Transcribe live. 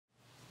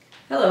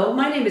Hello,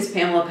 my name is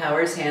Pamela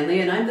Powers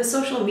Hanley and I'm the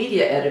social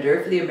media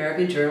editor for the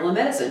American Journal of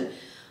Medicine.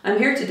 I'm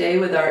here today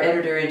with our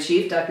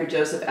editor-in-chief, Dr.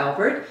 Joseph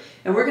Alpert,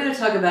 and we're going to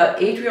talk about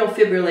atrial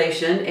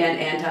fibrillation and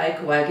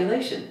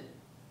anticoagulation.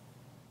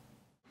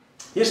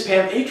 Yes,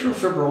 Pam, atrial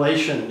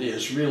fibrillation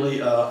is really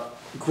a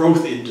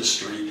growth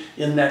industry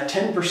in that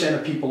 10%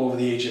 of people over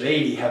the age of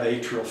 80 have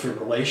atrial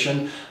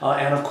fibrillation,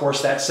 and of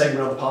course that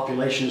segment of the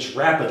population is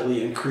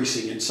rapidly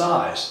increasing in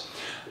size.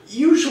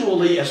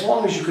 Usually, as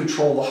long as you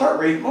control the heart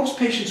rate, most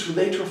patients with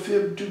atrial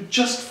fib do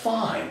just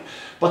fine.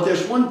 But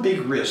there's one big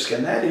risk,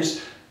 and that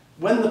is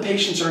when the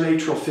patients are in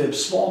atrial fib,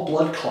 small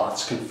blood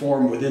clots can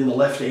form within the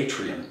left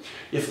atrium.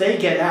 If they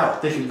get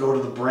out, they can go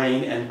to the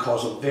brain and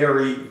cause a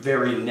very,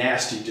 very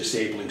nasty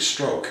disabling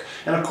stroke.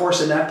 And of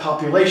course, in that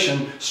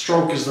population,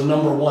 stroke is the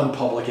 #1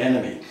 public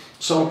enemy.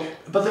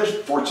 But there's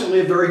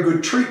fortunately a very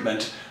good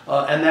treatment,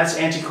 and that's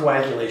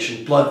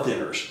anticoagulation, blood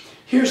thinners.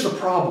 Here's the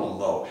problem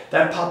though,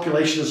 that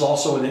population is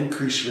also an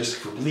increased risk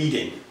for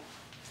bleeding.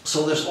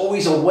 So there's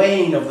always a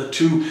weighing of the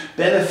two,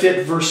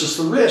 benefit versus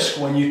the risk,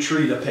 when you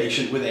treat a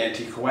patient with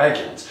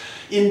anticoagulants.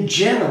 In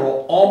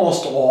general,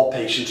 almost all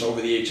patients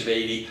over the age of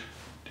 80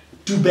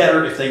 do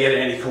better if they get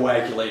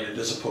anticoagulated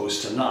as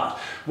opposed to not.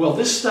 Well,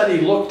 this study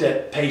looked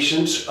at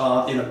patients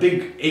in a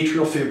big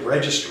atrial fib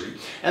registry,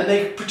 and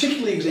they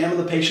particularly examined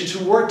the patients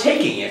who weren't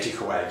taking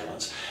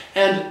anticoagulants.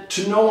 And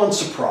to no one's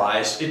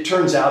surprise, it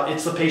turns out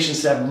it's the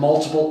patients that have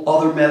multiple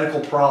other medical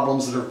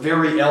problems that are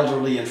very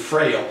elderly and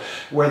frail,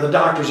 where the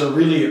doctors are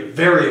really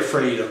very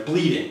afraid of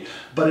bleeding.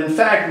 But in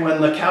fact,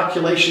 when the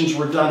calculations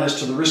were done as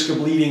to the risk of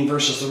bleeding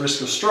versus the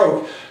risk of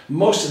stroke,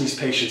 most of these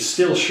patients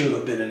still should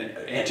have been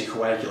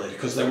anticoagulated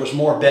because there was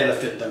more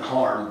benefit than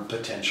harm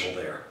potential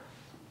there.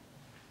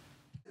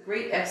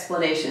 Great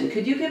explanation.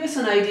 Could you give us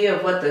an idea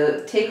of what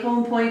the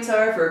take-home points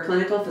are for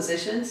clinical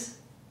physicians?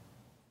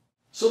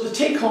 So the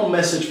take-home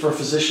message for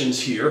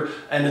physicians here,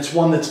 and it's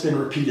one that's been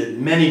repeated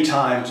many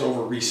times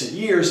over recent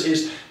years,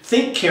 is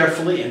think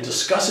carefully and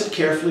discuss it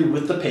carefully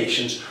with the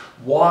patients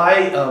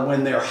why,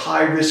 when they're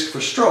high risk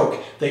for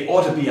stroke, they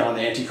ought to be on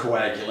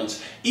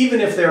anticoagulants,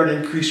 even if they're at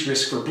increased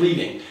risk for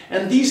bleeding.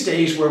 And these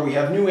days where we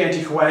have new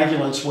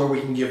anticoagulants where we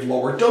can give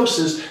lower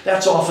doses,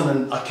 that's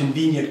often a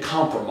convenient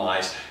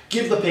compromise.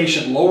 Give the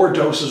patient lower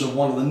doses of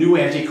one of the new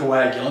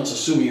anticoagulants,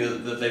 assuming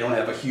that they don't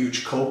have a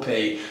huge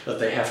copay that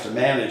they have to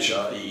manage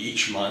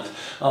each month,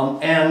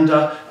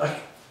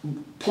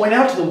 point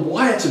out to them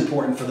why it's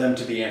important for them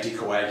to be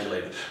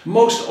anticoagulated.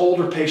 Most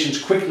older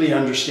patients quickly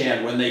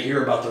understand when they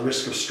hear about the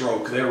risk of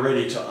stroke. They're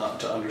ready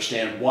to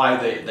understand why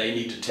they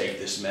need to take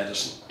this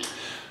medicine.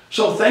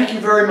 So thank you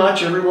very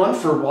much, everyone,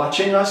 for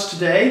watching us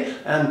today,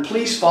 and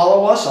please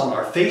follow us on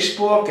our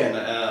Facebook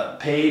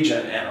page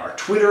and our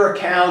Twitter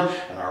account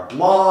and our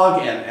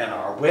blog and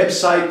our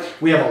website.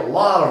 We have a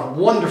lot of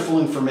wonderful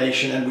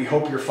information, and we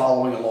hope you're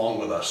following along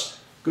with us.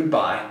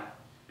 Goodbye.